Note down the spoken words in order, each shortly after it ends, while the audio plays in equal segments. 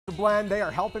Glenn. They are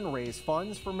helping raise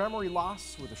funds for memory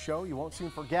loss with a show you won't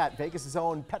soon forget. Vegas'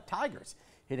 own Pet Tigers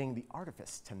hitting the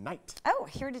Artifice tonight. Oh,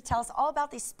 here to tell us all about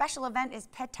this special event is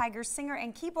Pet Tigers singer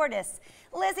and keyboardist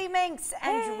Lizzie Minks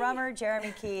and drummer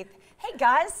Jeremy Keith. Hey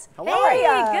guys. Hello. How are Hey,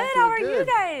 ya? good. How are you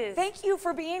guys? Thank you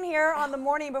for being here on the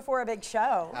morning before a big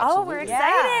show. Oh, we're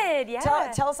excited.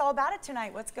 Yeah. Tell us all about it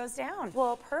tonight. What goes down?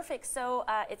 Well, perfect. So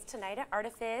it's tonight at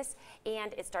Artifice,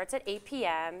 and it starts at 8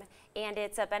 p.m. And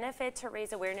it's a benefit to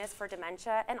raise awareness for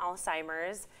dementia and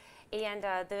Alzheimer's. And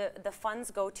the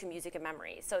funds go to music and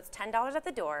memory. So it's $10 at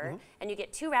the door, and you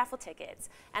get 2 raffle tickets.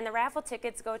 And the raffle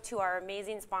tickets go to our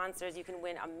amazing sponsors. You can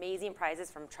win amazing prizes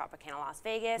from Tropicana Las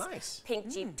Vegas, Pink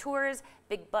Jeep Tours,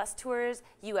 Big Bus Tours,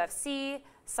 UFC,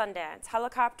 Sundance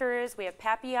Helicopters. We have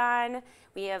Papillon.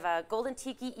 We have Golden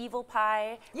Tiki Evil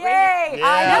Pie. Yay! Yeah,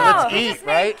 I know. let's eat,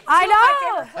 right? I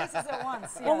know. My favorite places at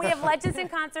once. Well, we have Legends in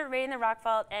Concert, Ray in the Rock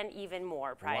Vault, and even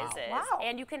more prizes. Wow.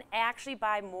 And you can actually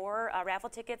buy more raffle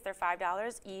tickets. They're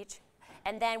 $5 each.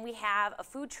 And then we have a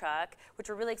food truck, which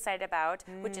we're really excited about,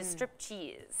 which is strip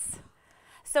cheese.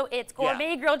 So it's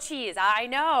gourmet grilled cheese. I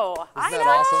know. Isn't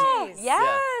that awesome? Cheese.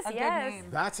 Yes, A good yes. name.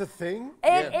 That's a thing?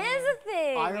 It is a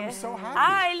thing. I am so happy.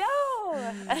 I know.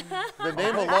 The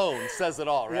name alone says it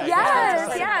all, right?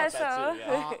 Yes, yeah. That's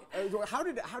So.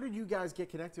 How did you guys get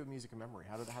connected with music and memory?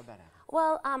 How'd that happen?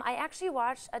 Well, I actually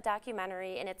watched a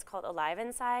documentary, and it's called Alive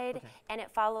Inside, and it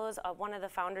follows one of the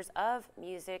founders of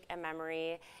Music and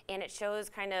Memory, and it shows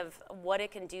kind of what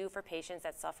it can do for patients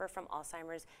that suffer from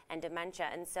Alzheimer's and dementia.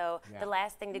 And so the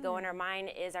last thing to go in our mind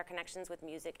is our connections with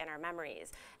music and our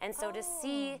memories. And so to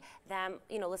see them,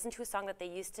 listen to a song that they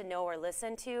used to know or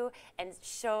listen to, and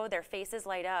show their faces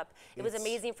light up, it was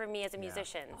amazing for me as a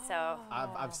musician. So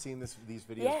I've seen these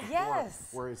videos before, Yes.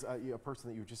 whereas a person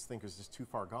that you just think is just too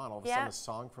far gone, all of a sudden a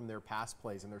song from their past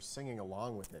plays and they're singing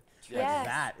along with it. Like Yes.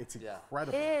 that, it's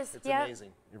incredible. it is. It's Yep.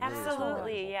 amazing. It really is Absolutely,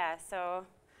 wonderful. yeah. So.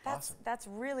 That's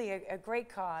really a great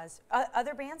cause.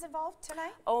 Other bands involved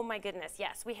tonight? Oh my goodness,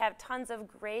 yes. We have tons of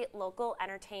great local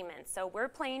entertainment. So we're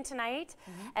playing tonight,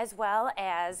 as well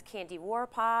as Candy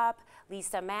Warpop,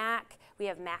 Lisa Mack. We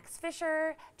have Max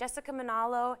Fisher, Jessica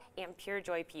Manalo, and Pure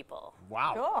Joy People.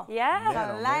 Wow. Cool. Yeah. Man,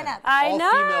 oh, man. Lineup. I All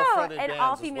know. female-fronted And bands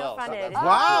all as female well, so fronted. that's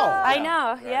Wow. I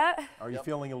know, yeah. Are you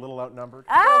feeling a little outnumbered?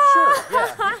 Ah!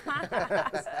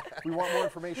 We want more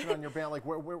information on your band. Like,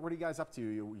 what are you guys up to?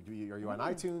 Are you on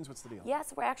iTunes? What's the deal?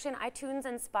 Yes, we're actually on iTunes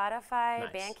and Spotify,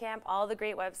 Nice. Bandcamp, all the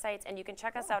great websites, and you can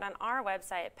check us out on our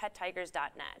website at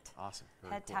pettigers.net. Awesome.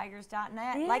 Very cool.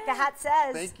 PetTigers.net. Like the hat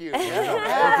says. Thank you. Perfect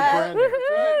Yeah. branding.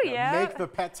 Woo, yeah. Make the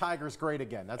Pet Tigers great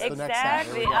again. That's the next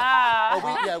Exactly. step.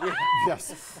 Ah.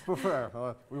 Yes.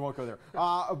 We won't go there.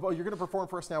 Well, you're going to perform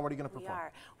for us now. What are you going to We perform?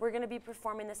 are. We're going to be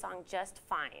performing the song Just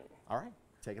Fine. All right.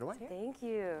 Take it away. Thank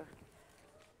you.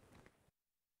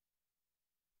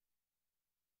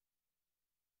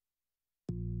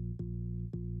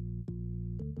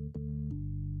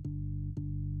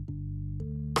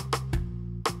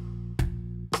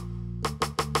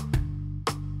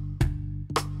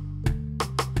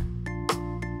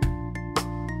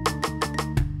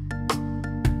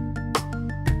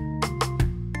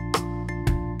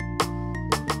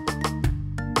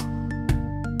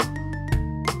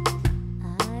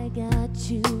 I got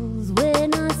chills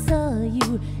when I saw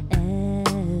you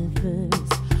at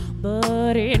first,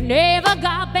 but it never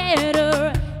got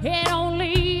better. It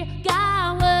only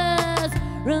got worse.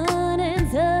 Running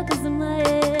circles in my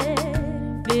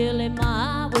head, feeling my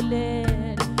heart would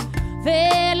lead.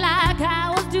 Felt like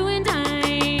I was doing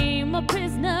time, a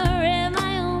prisoner in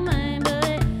my own mind.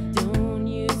 But don't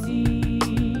you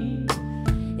see,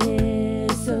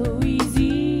 it's so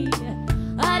easy.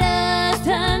 I just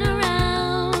turn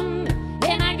around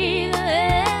and I get the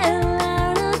hell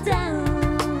out of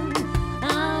town.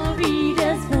 I'll be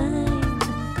just fine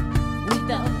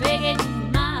without begging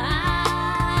you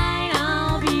mine.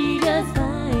 I'll be just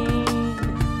fine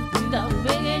without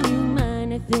begging you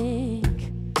mine. I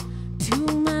think to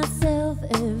myself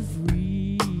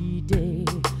every day,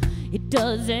 it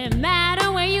doesn't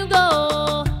matter where you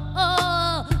go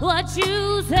or what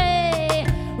you say.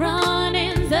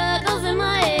 Running circles in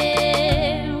my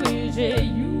head,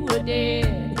 wishing you were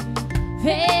dead.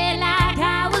 Felt like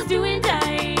I was doing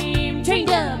time,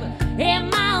 chained up in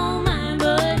my own mind.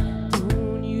 But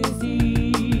don't you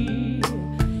see,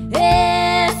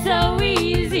 it's so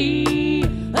easy.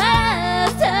 I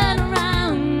just turn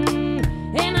around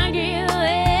and I get the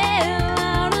hell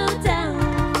out of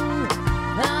town.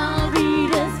 I'll be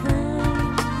just fine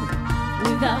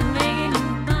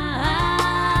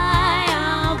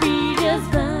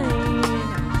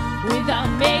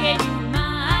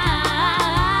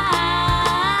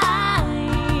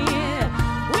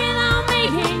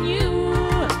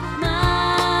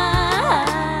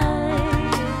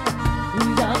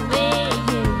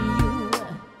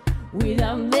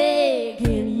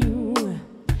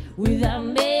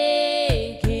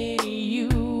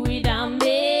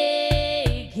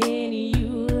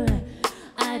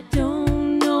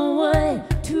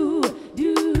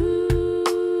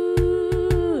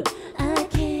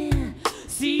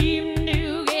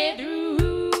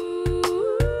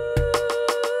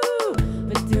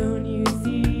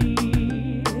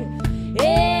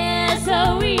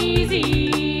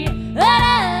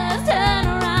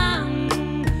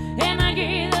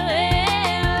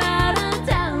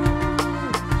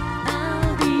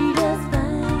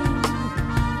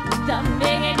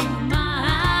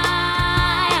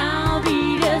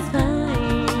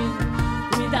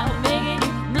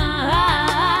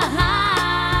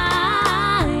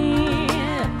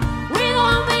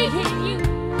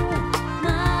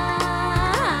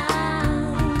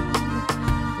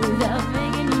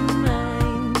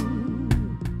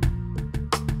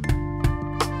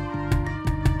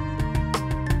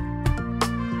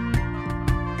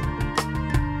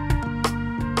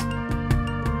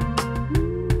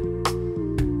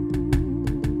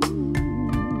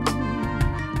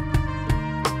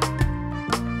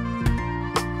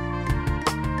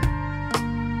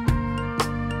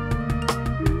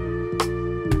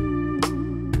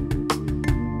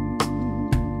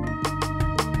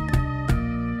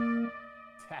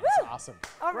awesome.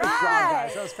 All Great job, right.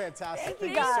 guys. That was fantastic.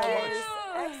 Thank you, so guys. much.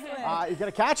 Excellent. You got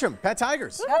to catch them. Pet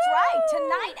Tigers. That's right.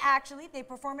 Tonight, actually, they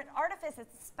perform at Artifice.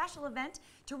 It's a special event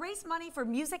to raise money for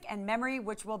music and memory,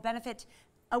 which will benefit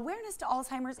awareness to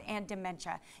Alzheimer's and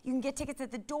dementia. You can get tickets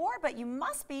at the door, but you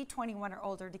must be 21 or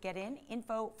older to get in.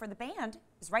 Info for the band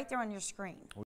is right there on your screen.